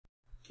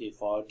Okay,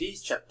 for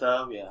this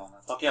chapter, we are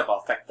talking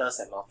about factors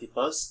and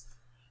multiples.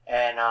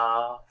 And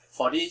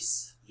for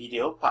this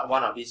video, part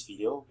 1 of this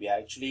video, we are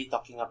actually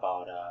talking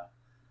about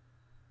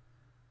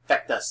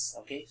factors.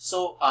 Okay,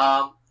 so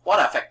what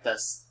are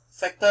factors?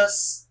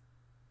 Factors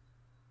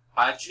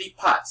are actually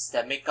parts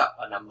that make up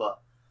a number.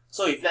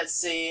 So if let's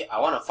say I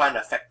want to find the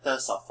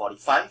factors of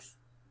 45,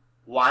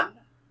 1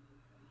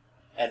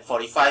 and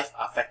 45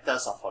 are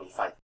factors of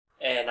 45.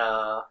 And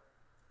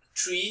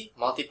 3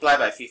 multiplied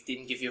by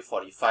 15 give you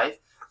 45.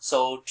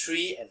 So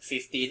 3 and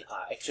 15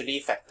 are actually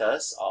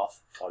factors of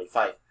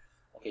 45.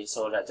 Okay,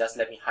 so just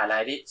let me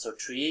highlight it. So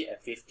 3 and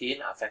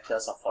 15 are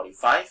factors of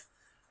 45.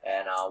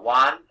 And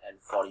 1 and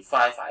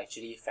 45 are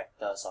actually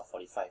factors of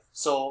 45.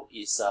 So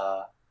it's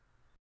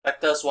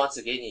factors once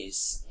again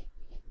is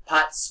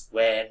parts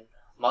when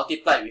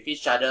multiplied with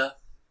each other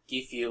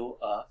give you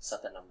a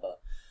certain number.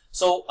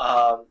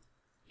 So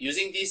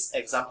using this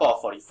example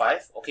of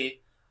 45, okay,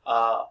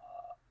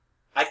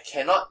 I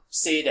cannot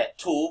say that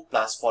 2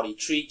 plus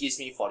 43 gives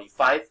me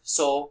 45,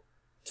 so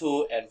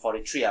 2 and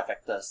 43 are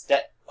factors.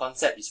 That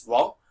concept is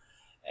wrong,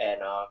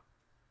 and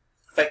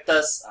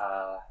factors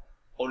are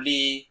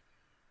only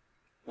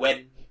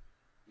when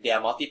they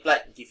are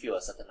multiplied give you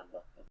a certain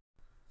number.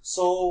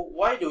 So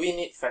why do we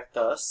need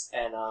factors?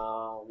 And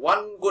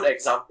one good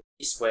example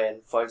is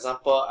when, for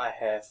example, I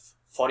have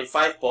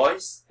 45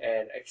 boys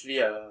and actually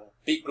a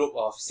big group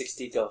of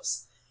 60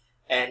 girls.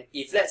 And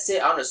if let's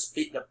say I want to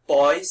split the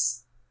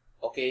boys,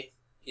 okay,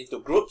 into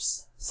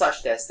groups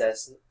such that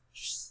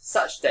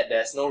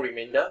there's no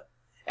remainder,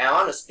 and I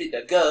want to split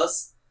the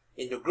girls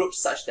into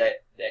groups such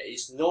that there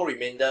is no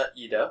remainder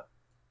either.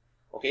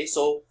 Okay,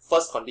 so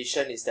first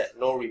condition is that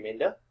no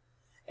remainder,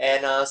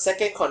 and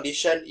second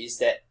condition is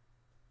that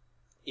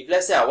if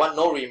let's say I want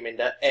no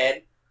remainder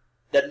and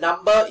the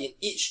number in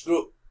each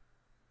group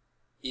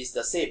is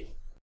the same.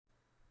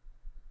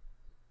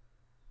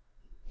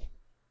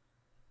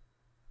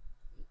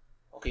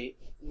 Okay,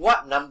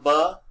 what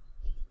number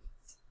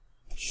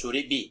should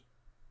it be?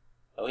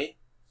 Okay,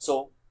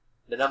 so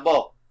the number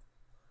of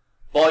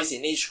boys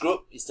in each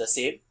group is the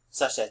same,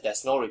 such that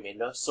there's no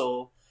remainder.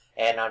 So,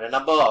 and the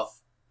number of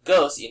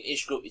girls in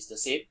each group is the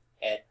same,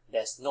 and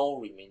there's no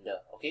remainder.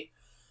 Okay,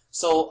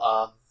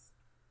 so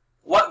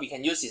what we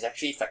can use is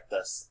actually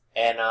factors.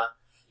 And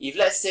if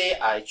let's say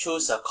I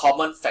choose a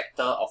common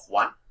factor of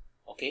 1,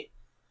 okay,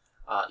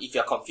 if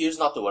you're confused,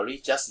 not to worry,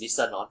 just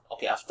listen on.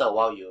 Okay, after a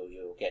while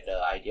you get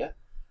the idea.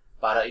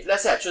 But if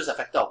let's say I choose a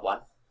factor of 1,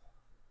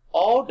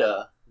 all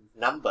the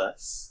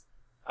numbers,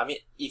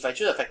 if I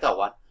choose a factor of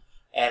 1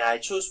 and I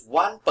choose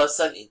one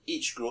person in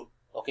each group,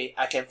 okay,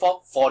 I can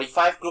form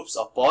 45 groups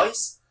of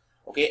boys,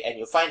 okay, and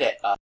you find that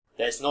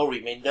there's no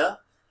remainder.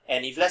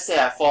 And if let's say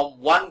I form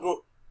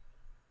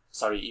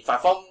if I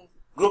form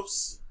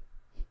groups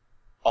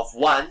of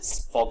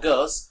ones for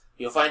girls,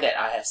 you'll find that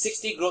I have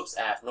 60 groups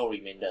and I have no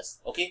remainders.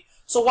 Okay,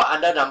 so what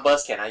other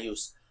numbers can I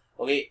use?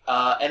 Okay,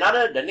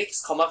 the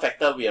next common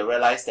factor we'll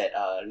realize that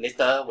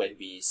later when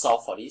we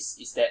solve for this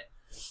is that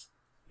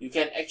you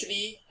can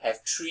actually have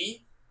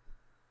 3,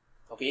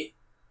 okay,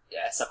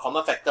 as a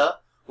common factor,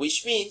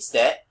 which means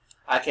that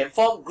I can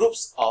form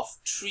groups of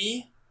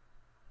 3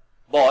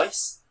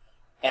 boys,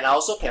 and I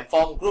also can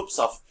form groups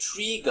of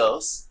 3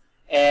 girls.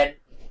 And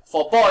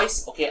for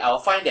boys, okay, I'll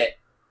find that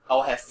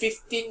I'll have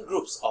 15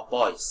 groups of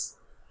boys,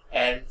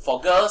 and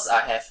for girls I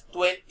have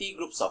 20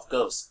 groups of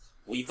girls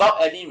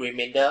without any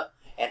remainder.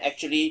 And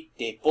actually,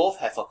 they both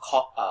have a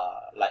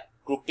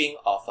grouping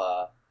of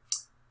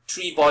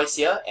 3 boys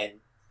here and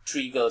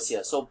 3 girls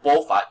here. So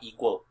both are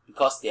equal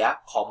because they are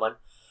common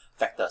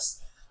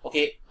factors.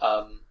 Okay,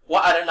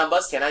 what other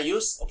numbers can I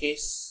use? Okay,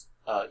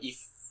 if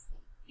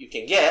you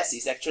can guess,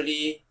 it's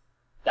actually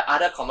the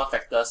other common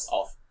factors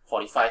of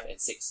 45 and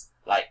 6.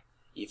 Like,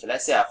 if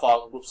let's say I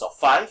form groups of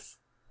 5,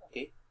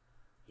 okay,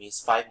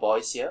 means 5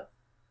 boys here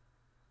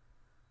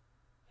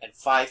and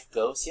 5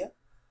 girls here.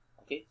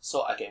 Okay,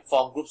 so I can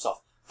form groups of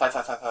 5,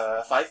 5, 5, 5,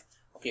 5, 5.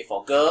 Okay,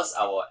 for girls,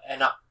 I will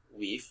end up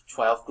with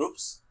 12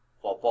 groups.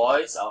 For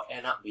boys, I'll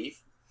end up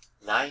with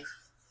 9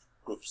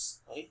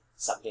 groups. Okay,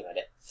 something like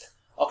that.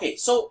 Okay,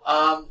 so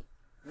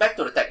back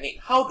to the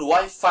technique. How do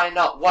I find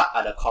out what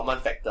are the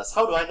common factors?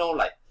 How do I know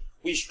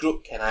which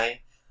group can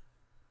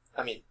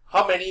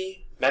how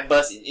many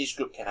members in each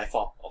group can I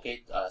form?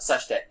 Okay,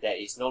 such that there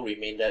is no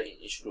remainder in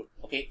each group.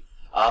 Okay.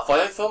 For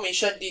your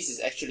information, this is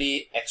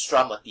actually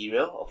extra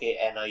material, okay,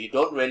 and you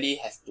don't really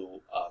have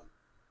to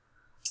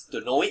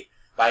know it,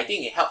 but I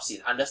think it helps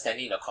in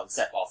understanding the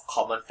concept of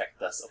common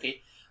factors,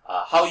 okay,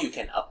 how you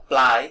can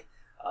apply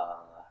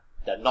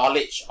the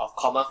knowledge of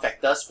common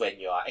factors when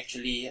you are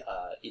actually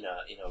in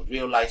a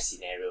real life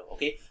scenario,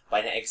 okay.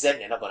 But in an exam,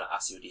 they're not going to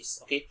ask you this,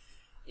 okay.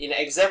 In an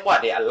exam,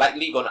 what they are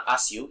likely going to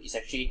ask you is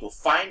actually to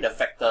find the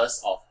factors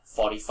of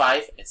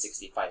 45 and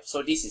 65.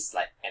 So this is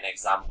like an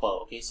example,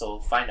 okay, so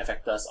find the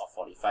factors of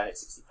 45 and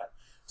 65.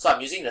 So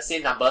I'm using the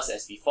same numbers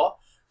as before,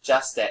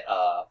 just that,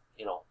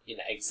 in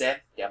an exam,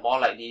 they're more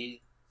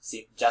likely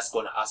just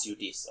going to ask you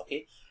this,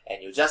 okay,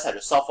 and you just have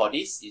to solve for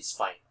this, it's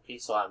fine, okay.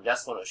 So I'm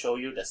just going to show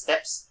you the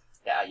steps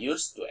that I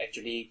used to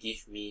actually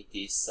give me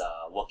this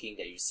working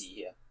that you see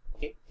here.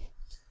 Okay.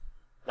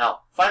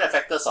 Now, find the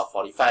factors of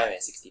 45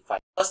 and 65.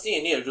 First thing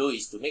you need to do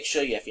is to make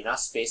sure you have enough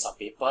space on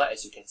paper.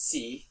 As you can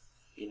see,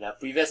 in a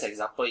previous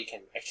example, it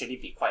can actually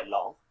be quite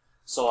long.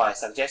 So I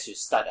suggest you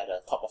start at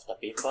the top of the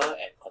paper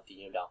and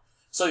continue down.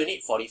 So you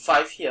need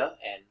 45 here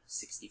and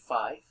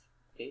 65.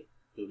 Okay,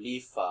 to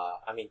leave,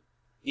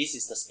 this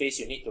is the space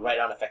you need to write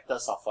down the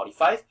factors of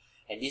 45,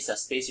 and this is the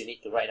space you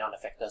need to write down the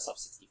factors of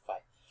 65.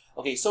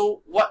 Okay,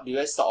 so what do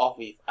I start off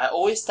with? I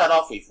always start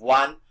off with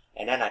 1,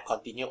 and then I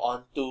continue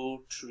on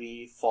 2,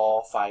 3,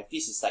 4, 5.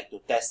 This is like to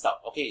test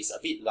out. Okay, it's a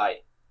bit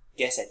like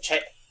guess and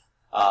check.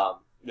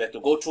 We have to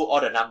go through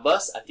all the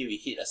numbers until we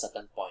hit a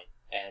certain point,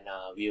 and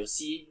we will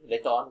see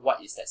later on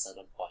what is that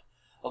certain point.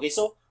 Okay,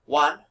 so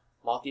 1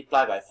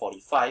 multiplied by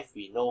 45,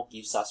 we know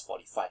gives us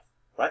 45,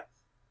 right?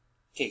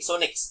 Okay, so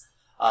next,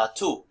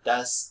 2,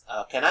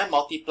 can I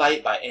multiply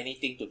it by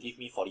anything to give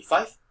me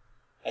 45?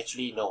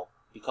 Actually, no,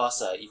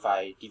 because if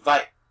I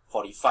divide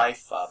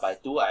 45 by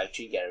 2, I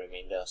actually get a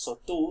remainder. So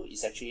 2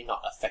 is actually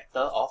not a factor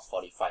of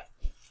 45.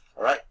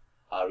 Alright,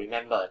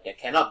 remember, there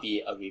cannot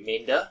be a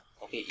remainder,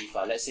 okay, if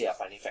let's say you're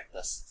finding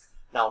factors.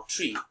 Now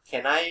 3,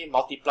 can I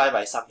multiply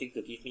by something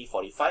to give me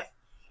 45?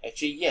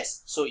 Actually,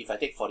 yes. So if I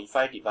take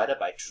 45 divided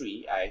by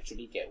 3, I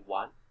actually get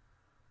 1,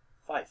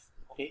 5.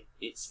 Okay,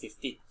 it's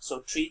 15.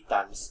 So 3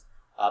 times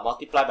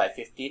multiply by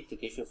 15 to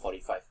give you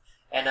 45.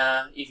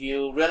 And if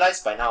you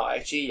realize by now,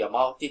 actually your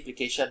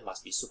multiplication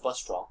must be super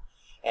strong.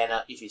 And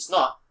if it's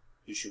not,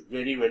 you should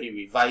really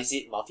revise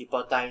it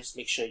multiple times.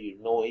 Make sure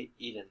you know it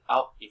in and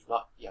out. If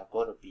not, you're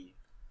going to be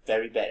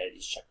very bad at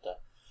this chapter.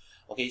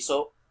 Okay,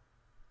 so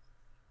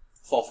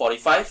for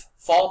 45,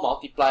 4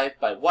 multiplied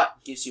by what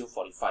gives you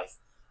 45?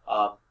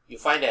 You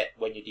find that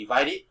when you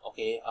divide it,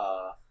 okay,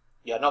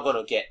 you're not going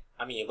to get,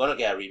 you're going to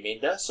get a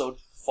remainder. So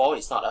 4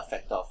 is not a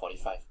factor of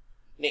 45.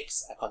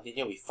 Next, I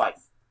continue with 5.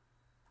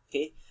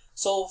 Okay,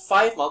 so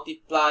 5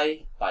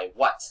 multiplied by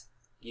what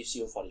gives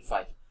you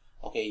 45?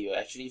 Okay, you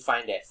actually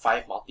find that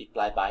 5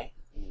 multiplied by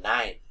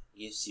 9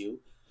 gives you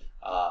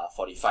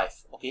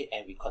 45. Okay,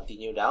 and we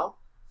continue down.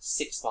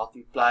 6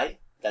 multiplied,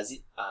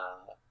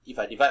 if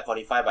I divide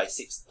 45 by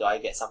 6, do I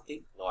get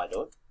something? No, I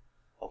don't.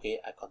 Okay,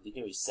 I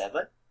continue with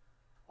 7.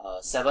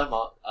 7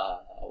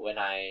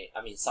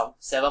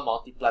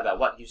 multiplied by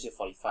what gives you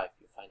 45?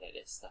 You find that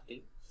there's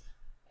nothing.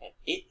 And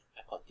 8,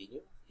 I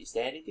continue. Is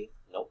there anything?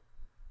 No.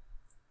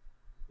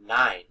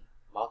 9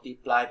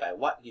 multiplied by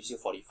what gives you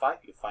 45?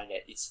 You find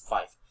that it's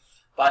 5.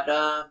 But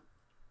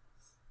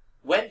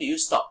when do you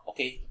stop?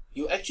 Okay,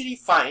 you actually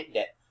find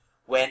that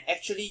when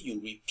actually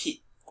you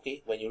repeat,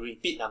 okay, when you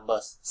repeat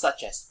numbers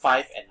such as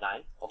 5 and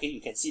 9, okay,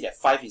 you can see that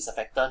 5 is a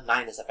factor,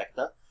 9 is a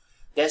factor.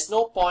 There's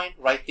no point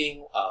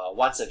writing 9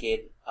 once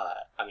again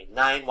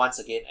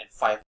and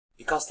 5,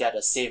 because they are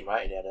the same,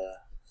 right? They're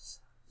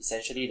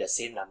essentially the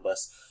same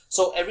numbers.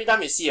 So every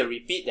time you see a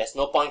repeat, there's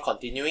no point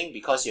continuing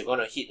because you're going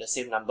to hit the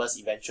same numbers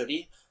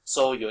eventually.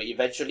 So you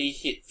eventually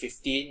hit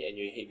 15 and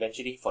you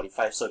eventually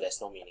 45, so there's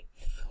no meaning.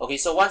 Okay,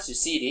 so once you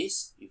see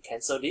this, you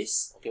cancel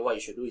this. Okay, what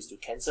you should do is to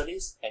cancel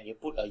this and you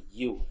put a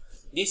U.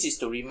 This is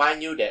to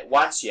remind you that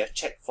once you have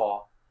checked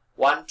for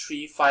 1,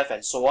 3, 5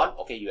 and so on,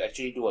 okay, you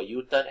actually do a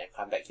U-turn and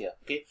come back here.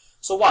 Okay,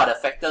 so what are the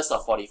factors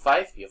of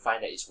 45? You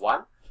find that it's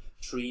 1,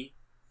 3,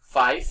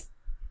 5,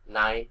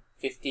 9,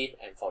 15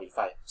 and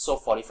 45. So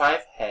 45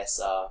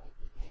 has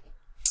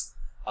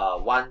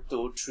 1,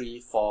 2,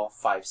 3, 4,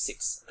 5,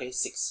 6. Okay,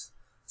 6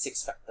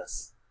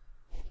 factors.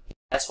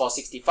 As for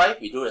 65,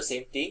 we do the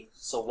same thing.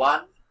 So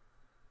 1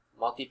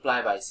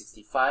 multiplied by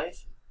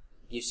 65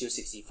 gives you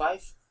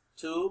 65.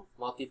 2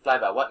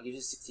 multiplied by what gives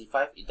you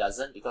 65? It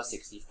doesn't, because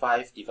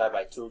 65 divided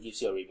by 2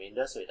 gives you a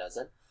remainder, so it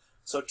doesn't.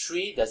 So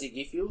 3, does it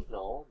give you?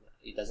 No,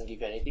 it doesn't give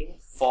you anything.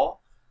 4,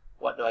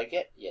 what do I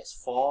get? Yes,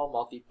 4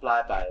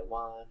 multiplied by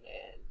 1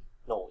 and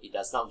no, it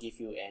does not give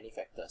you any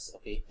factors.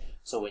 Okay,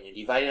 so when you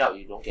divide it out,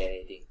 you don't get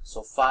anything.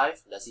 So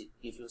 5, does it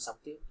give you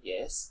something?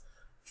 Yes.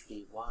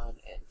 3, 1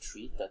 and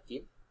 3,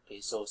 13.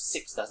 Okay, so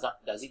 6 does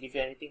it give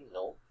you anything?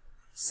 No.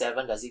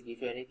 7, does it give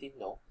you anything?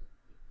 No.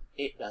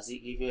 8, does it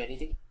give you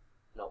anything?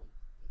 No.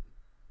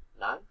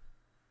 9?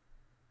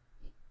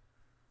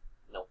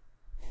 No.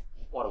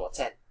 What about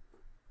 10?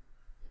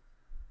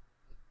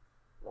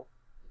 No.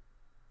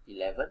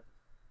 11?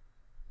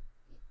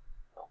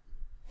 No.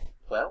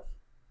 12?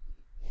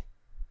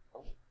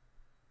 No.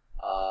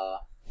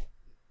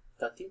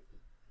 13?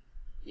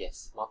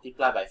 Yes.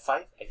 Multiply by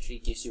 5 actually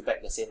gives you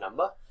back the same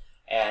number.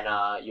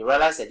 And you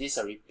realize that this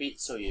is a repeat,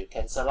 so you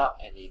cancel out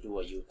and you do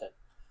a U-turn.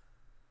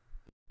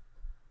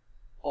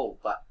 Oh,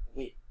 but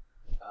wait.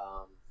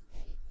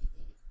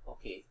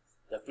 Okay,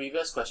 the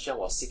previous question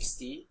was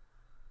 60,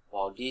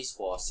 while this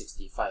was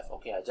 65.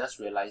 Okay, I just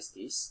realized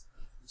this.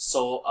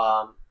 So,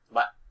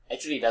 but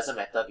actually it doesn't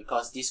matter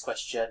because this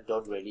question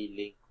don't really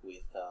link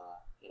with,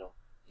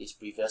 this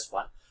previous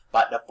one.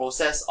 But the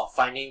process of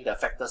finding the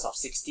factors of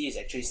 60 is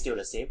actually still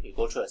the same. You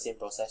go through the same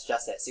process,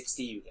 just that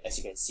 60, as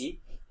you can see,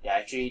 there are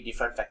actually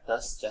different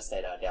factors, just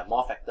that there are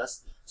more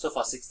factors. So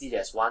for 60,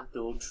 there's 1,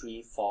 2,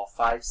 3, 4,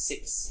 5,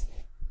 6.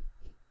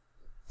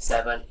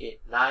 7,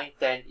 8, 9,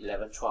 10,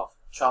 11, 12.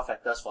 12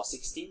 factors for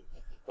 60,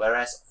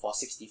 whereas for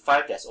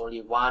 65, there's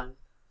only 1,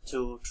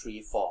 2,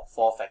 3, 4.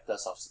 4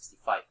 factors of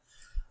 65.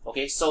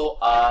 Okay, so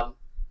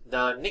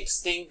the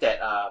next thing that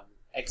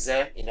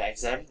in the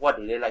exam, what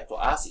do they like to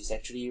ask is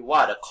actually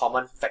what are the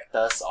common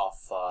factors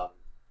of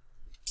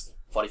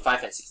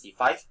 45 and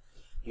 65.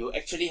 You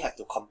actually have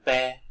to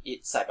compare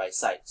it side by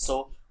side.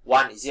 So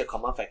 1, is it a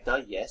common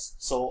factor? Yes.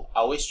 So I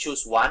always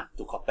choose 1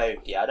 to compare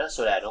with the other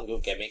so that I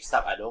don't get mixed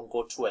up. I don't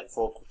go to and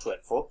fro.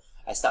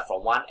 I start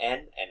from one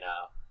end and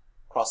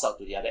cross out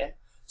to the other end.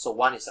 So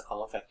 1 is a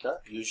common factor.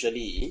 Usually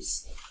it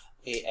is.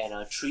 Okay,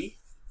 and 3,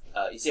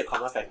 is it a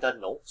common factor?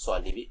 No, so I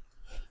leave it.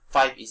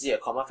 5, is it a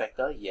common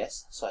factor?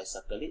 Yes, so I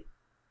circle it.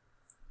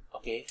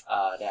 Okay,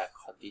 then I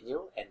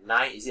continue. And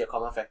 9, is it a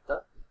common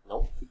factor?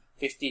 No.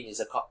 15, is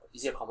it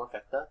a common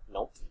factor?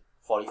 No.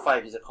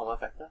 45, is a common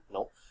factor?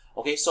 No.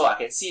 Okay, so I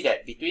can see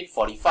that between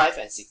 45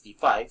 and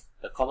 65,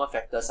 the common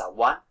factors are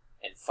 1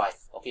 and 5.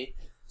 Okay,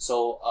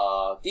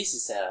 so this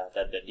is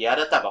the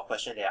other type of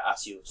question that I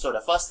ask you. So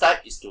the first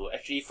type is to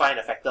actually find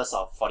the factors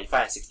of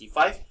 45 and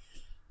 65.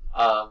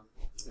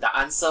 The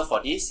answer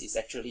for this is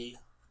actually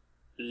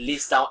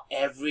list down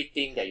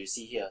everything that you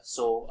see here.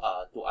 So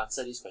to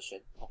answer this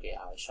question, okay,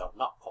 I shall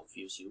not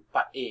confuse you.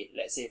 Part A,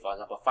 let's say for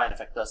example, find the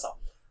factors of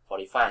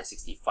 45 and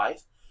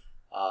 65.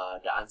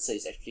 The answer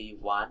is actually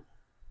 1,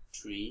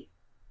 3,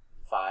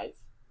 5,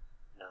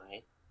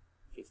 9,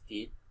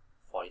 15,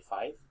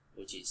 45,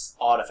 which is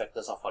all the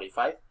factors of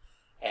 45,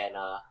 and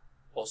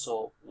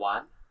also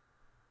 1,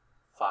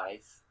 5,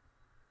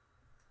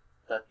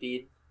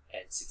 13,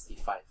 and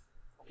 65.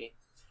 Okay,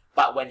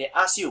 but when they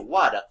ask you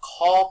what are the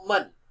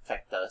common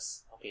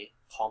factors, okay,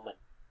 common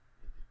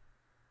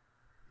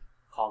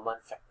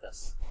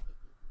factors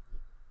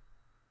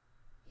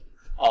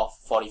of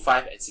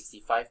 45 and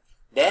 65,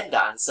 then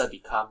the answer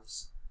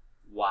becomes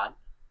 1,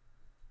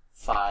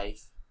 5,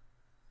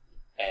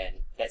 and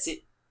that's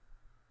it.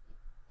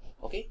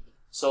 Okay,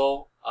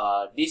 so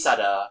these are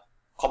the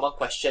common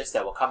questions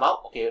that will come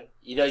out. Okay,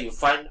 either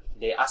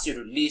they ask you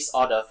to list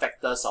all the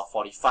factors of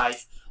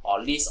 45 or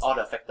list all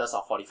the factors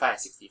of 45 and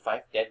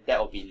 65, then that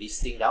will be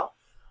listing down.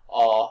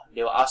 Or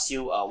they will ask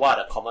you what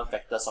are the common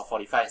factors of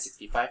 45 and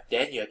 65,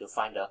 then you have to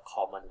find the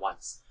common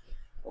ones.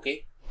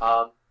 Okay,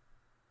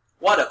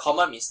 what are the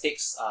common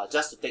mistakes,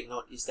 just to take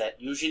note, is that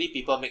usually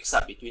people mix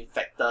up between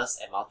factors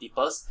and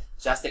multiples.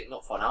 Just take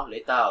note for now.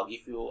 Later I'll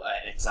give you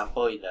an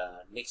example in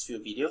the next few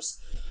videos.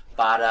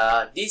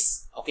 But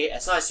this, okay,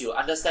 as long as you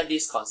understand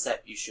this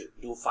concept, you should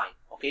do fine.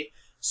 Okay,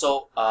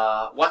 so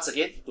once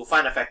again, to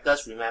find the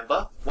factors,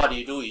 remember, what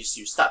you do is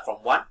you start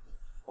from 1,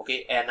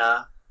 okay,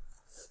 and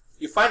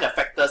you find the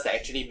factors that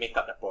actually make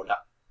up the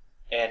product.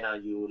 And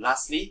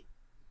lastly,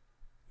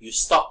 you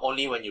stop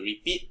only when you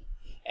repeat.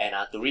 And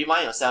to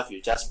remind yourself,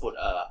 you just put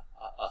a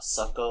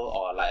circle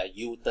or like a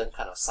U-turn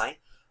kind of sign,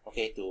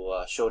 okay,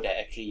 to show that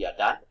actually you're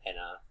done. And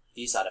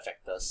these are the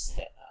factors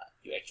that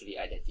you actually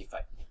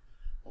identified.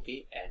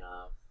 Okay, and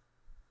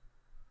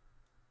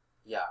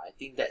yeah, I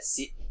think that's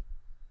it.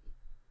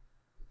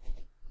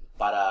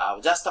 But I'll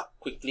just talk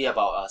quickly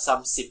about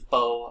some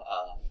simple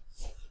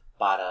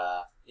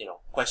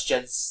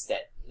questions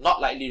that not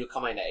likely to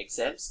come in the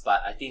exams,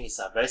 but I think it's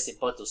very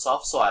simple to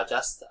solve. So I'll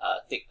just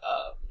take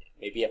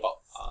maybe about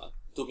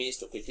 2 minutes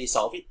to quickly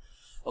solve it.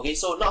 Okay,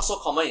 so not so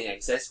common in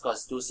exams because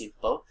it's too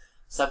simple.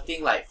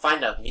 Something like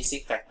find the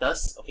missing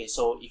factors. Okay,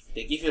 so if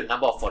they give you a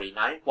number of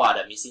 49, what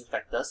are the missing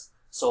factors?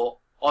 So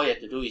all you have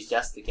to do is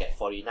just to get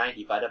 49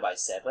 divided by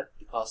 7,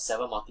 because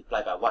 7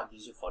 multiplied by 1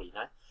 gives you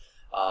 49.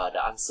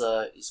 The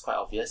answer is quite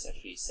obvious,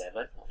 actually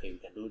 7. Okay, we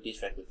can do this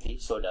very quickly.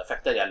 So the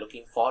factor they are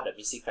looking for, the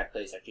missing factor,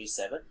 is actually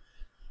 7.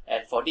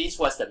 And for this,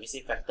 what's the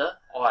missing factor?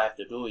 All I have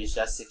to do is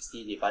just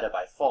 60 divided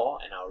by 4,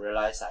 and I'll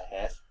realize I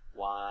have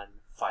 1,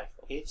 5.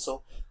 Okay,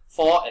 so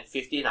 4 and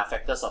 15 are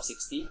factors of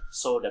 60,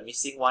 so the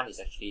missing one is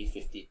actually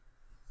 15.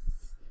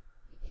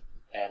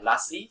 And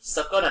lastly,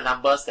 circle the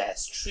numbers that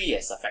has 3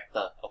 as a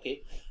factor.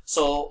 Okay,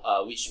 so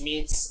which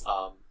means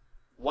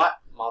what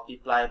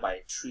multiply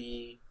by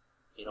 3,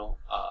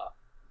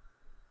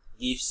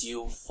 gives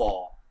you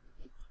 4.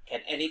 Can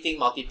anything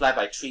multiply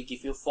by 3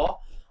 give you 4?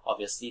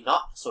 Obviously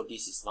not, so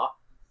this is not.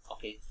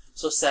 Okay,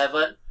 so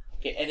 7,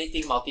 okay,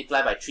 anything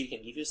multiply by 3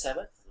 can give you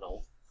 7?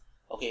 No.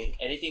 Okay,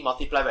 anything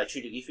multiply by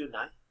 3 to give you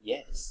 9?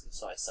 Yes,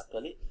 so I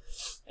circle it.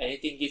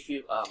 Anything give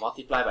you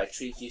multiply by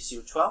 3 gives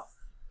you 12?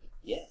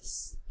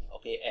 Yes.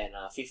 Okay, and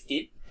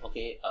 15,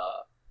 okay,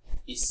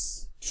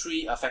 is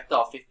 3 a factor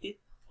of 15?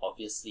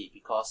 Obviously,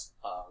 because,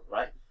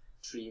 right,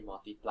 3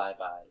 multiplied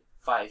by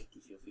 5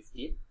 gives you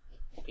 15.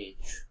 Okay,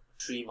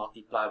 3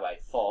 multiplied by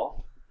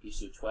 4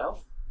 gives you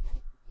 12.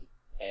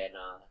 And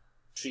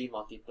 3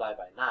 multiplied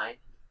by 9,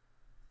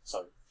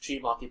 3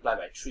 multiplied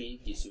by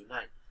 3 gives you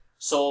 9.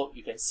 So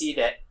you can see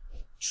that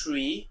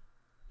 3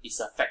 is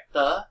a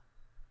factor,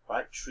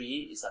 right?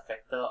 3 is a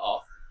factor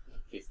of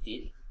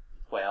 15,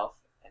 12,